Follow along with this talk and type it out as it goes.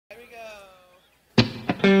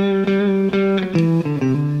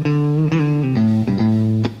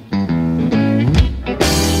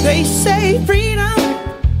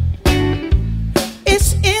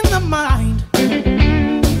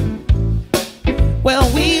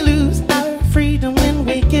Well, we lose our freedom when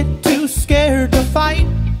we get too scared to fight.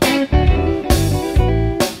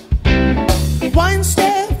 One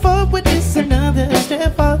step forward is another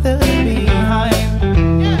step farther behind.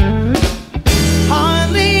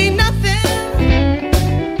 Hardly nothing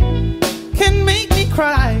can make me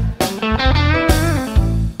cry.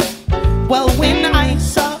 Well, when I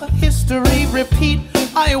saw history repeat,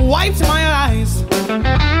 I wiped my eyes.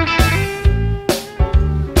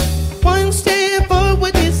 One step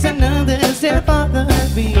forward is another step farther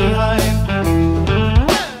behind.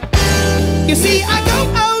 You see, I go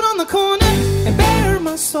out on the corner and bare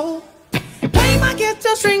my soul, play my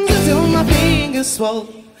guitar strings until my fingers swell.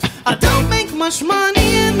 I don't make much money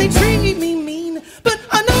and they treat me mean, but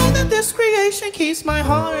I know that this creation keeps my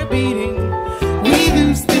heart beating. We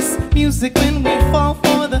lose this music when we fall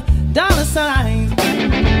for the dollar signs.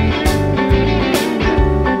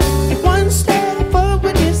 One step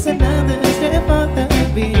forward is another step farther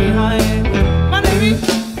behind. My baby.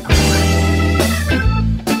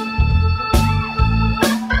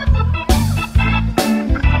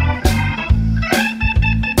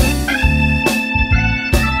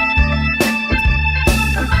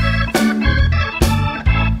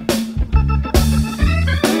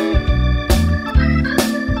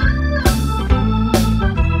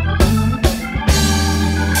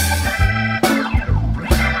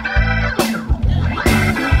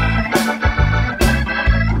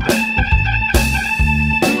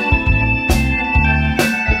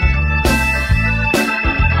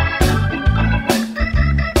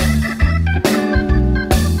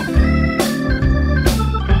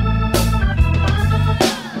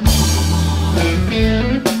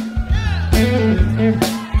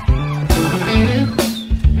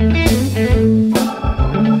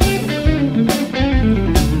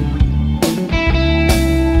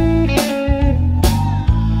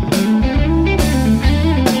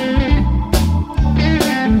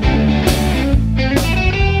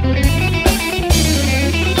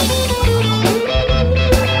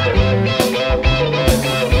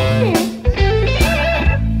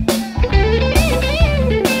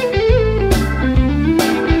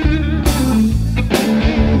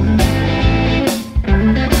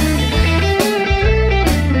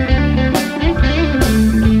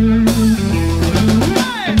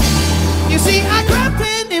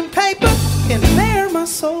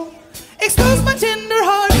 Expose my tender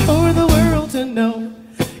heart for the world to know.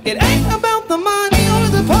 It ain't about the money or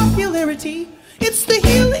the popularity, it's the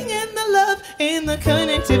healing and the love and the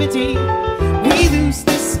connectivity. We lose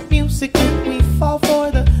this music and we fall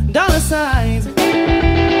for the dollar signs.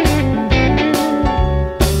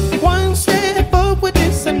 One step forward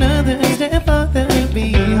is another step farther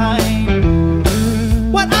behind.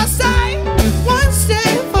 What I say, one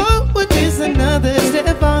step forward is another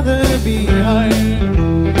step farther behind.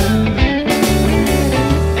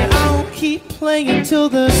 Play until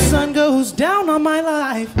the sun goes down on my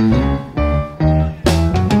life.